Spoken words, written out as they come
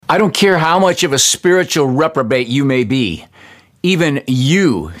I don't care how much of a spiritual reprobate you may be. Even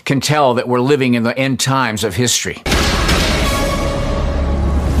you can tell that we're living in the end times of history.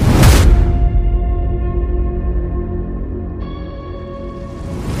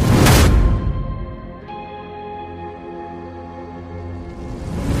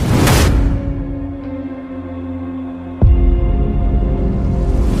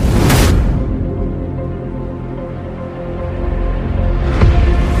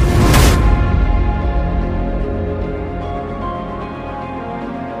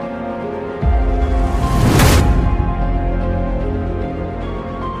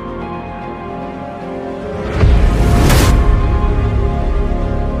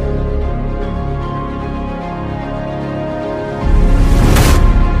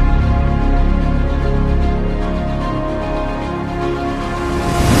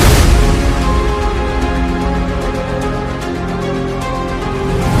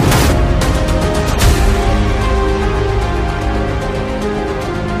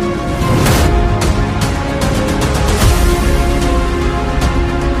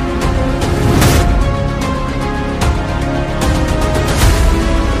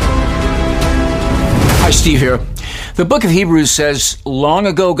 Steve here. The book of Hebrews says, long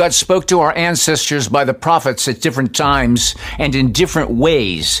ago God spoke to our ancestors by the prophets at different times and in different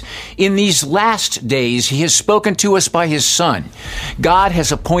ways. In these last days, he has spoken to us by his Son. God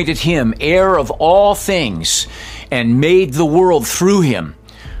has appointed him heir of all things and made the world through him.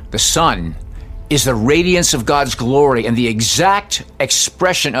 The Son is the radiance of God's glory and the exact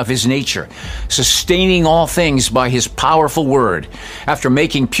expression of his nature, sustaining all things by his powerful word. After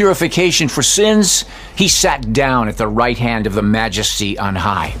making purification for sins, he sat down at the right hand of the Majesty on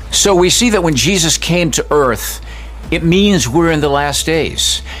high. So we see that when Jesus came to earth, it means we're in the last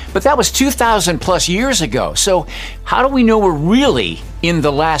days. But that was 2,000 plus years ago. So how do we know we're really in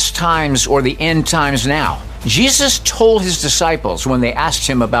the last times or the end times now? Jesus told his disciples when they asked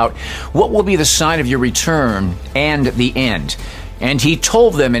him about what will be the sign of your return and the end. And he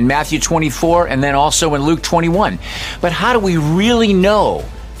told them in Matthew 24 and then also in Luke 21. But how do we really know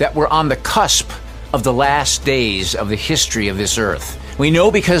that we're on the cusp of the last days of the history of this earth? We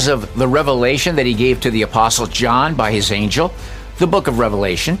know because of the revelation that he gave to the Apostle John by his angel, the book of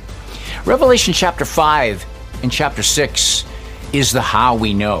Revelation. Revelation chapter 5 and chapter 6 is the how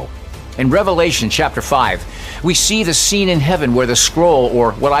we know. In Revelation chapter 5, we see the scene in heaven where the scroll,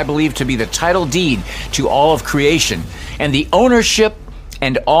 or what I believe to be the title deed to all of creation, and the ownership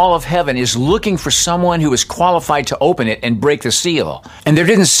and all of heaven is looking for someone who is qualified to open it and break the seal. And there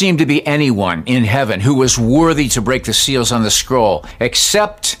didn't seem to be anyone in heaven who was worthy to break the seals on the scroll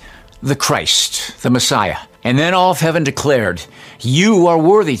except the Christ, the Messiah. And then all of heaven declared, you are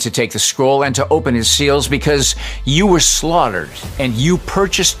worthy to take the scroll and to open its seals because you were slaughtered and you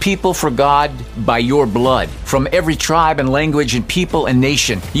purchased people for God by your blood from every tribe and language and people and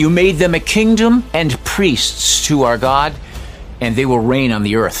nation. You made them a kingdom and priests to our God, and they will reign on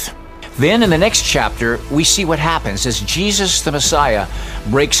the earth. Then in the next chapter, we see what happens as Jesus the Messiah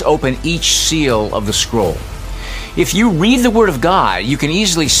breaks open each seal of the scroll. If you read the Word of God, you can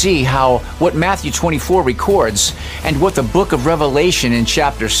easily see how what Matthew 24 records and what the book of Revelation in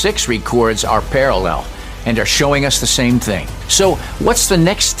chapter 6 records are parallel and are showing us the same thing. So what's the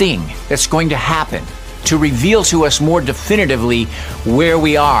next thing that's going to happen to reveal to us more definitively where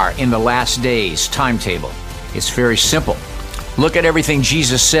we are in the last days timetable? It's very simple. Look at everything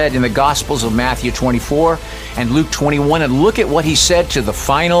Jesus said in the Gospels of Matthew 24 and Luke 21, and look at what he said to the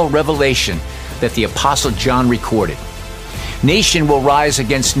final revelation that the Apostle John recorded. Nation will rise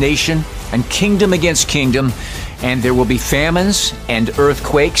against nation, and kingdom against kingdom, and there will be famines and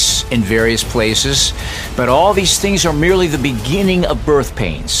earthquakes in various places. But all these things are merely the beginning of birth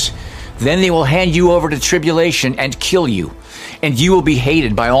pains. Then they will hand you over to tribulation and kill you, and you will be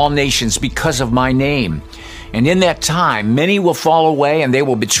hated by all nations because of my name. And in that time, many will fall away, and they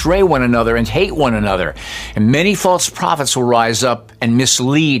will betray one another and hate one another. And many false prophets will rise up and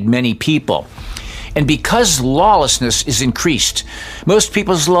mislead many people. And because lawlessness is increased, most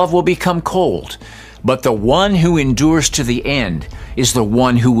people's love will become cold. But the one who endures to the end is the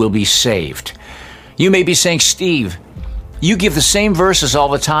one who will be saved. You may be saying, Steve, you give the same verses all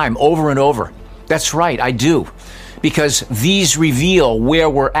the time, over and over. That's right, I do. Because these reveal where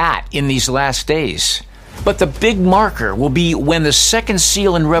we're at in these last days. But the big marker will be when the second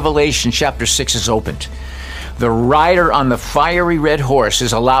seal in Revelation chapter 6 is opened. The rider on the fiery red horse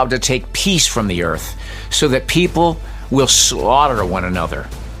is allowed to take peace from the earth so that people will slaughter one another.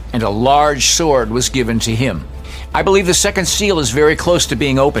 And a large sword was given to him. I believe the second seal is very close to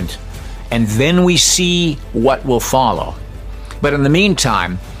being opened. And then we see what will follow. But in the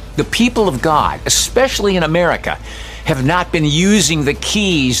meantime, The people of God, especially in America, have not been using the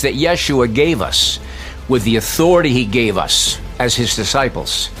keys that Yeshua gave us with the authority he gave us as his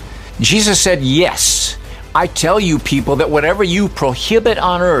disciples. Jesus said, "Yes, I tell you people that whatever you prohibit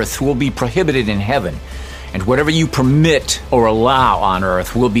on earth will be prohibited in heaven, and whatever you permit or allow on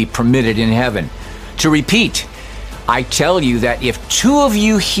earth will be permitted in heaven." To repeat, I tell you that if two of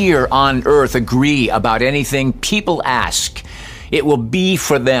you here on earth agree about anything people ask, it will be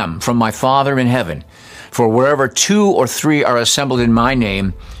for them from my Father in heaven. For wherever 2 or 3 are assembled in my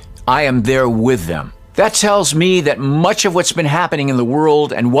name, I am there with them. That tells me that much of what's been happening in the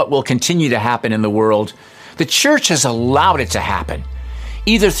world and what will continue to happen in the world, the church has allowed it to happen,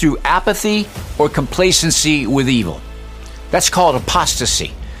 either through apathy or complacency with evil. That's called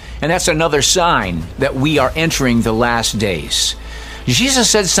apostasy, and that's another sign that we are entering the last days. Jesus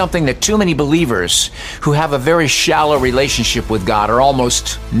said something that too many believers who have a very shallow relationship with God, or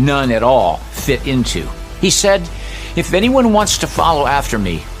almost none at all, fit into. He said, "If anyone wants to follow after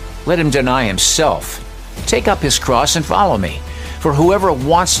me, let him deny himself, take up his cross and follow me. For whoever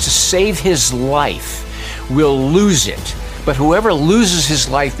wants to save his life will lose it, but whoever loses his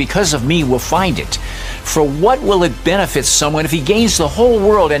life because of me will find it. For what will it benefit someone if he gains the whole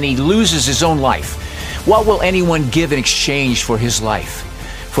world and he loses his own life? What will anyone give in exchange for his life?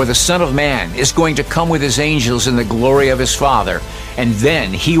 For the Son of Man is going to come with his angels in the glory of his Father, and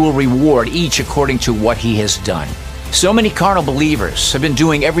then he will reward each according to what he has done." So many carnal believers have been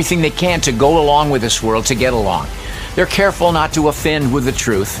doing everything they can to go along with this world, to get along. They're careful not to offend with the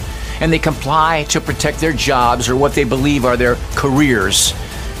truth, and they comply to protect their jobs or what they believe are their careers.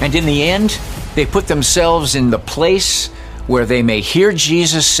 And in the end, they put themselves in the place where they may hear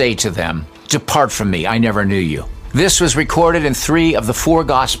Jesus say to them, "Depart from me, I never knew you." This was recorded in 3 of the 4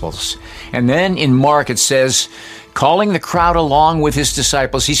 Gospels. And then in Mark it says, calling the crowd along with his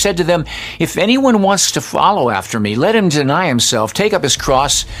disciples, he said to them, "If anyone wants to follow after me, let him deny himself, take up his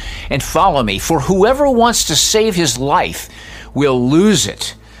cross, and follow me. For whoever wants to save his life will lose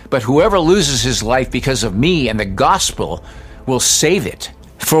it. But whoever loses his life because of me and the gospel will save it.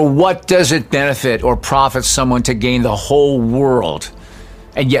 For what does it benefit or profit someone to gain the whole world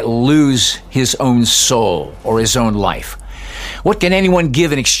and yet lose his own soul or his own life? What can anyone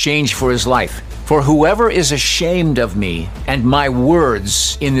give in exchange for his life? For whoever is ashamed of me and my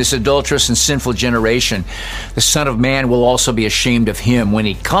words in this adulterous and sinful generation, the Son of Man will also be ashamed of him when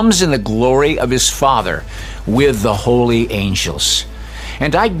he comes in the glory of his Father with the holy angels."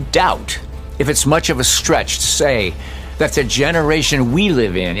 And I doubt if it's much of a stretch to say that the generation we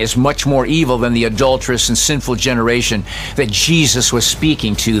live in is much more evil than the adulterous and sinful generation that Jesus was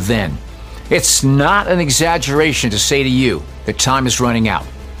speaking to then. It's not an exaggeration to say to you that time is running out.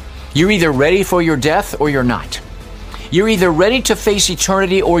 You're either ready for your death or you're not. You're either ready to face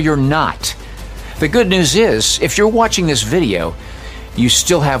eternity or you're not. The good news is, if you're watching this video, you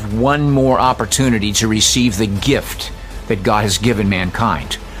still have one more opportunity to receive the gift that God has given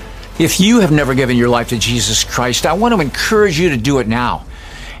mankind. If you have never given your life to Jesus Christ, I want to encourage you to do it now.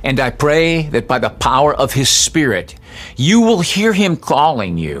 And I pray that by the power of His Spirit, you will hear Him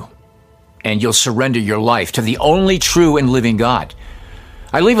calling you, and you'll surrender your life to the only true and living God.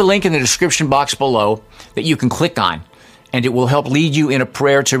 I leave a link in the description box below that you can click on, and it will help lead you in a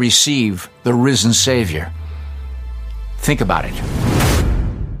prayer to receive the risen Savior. Think about it.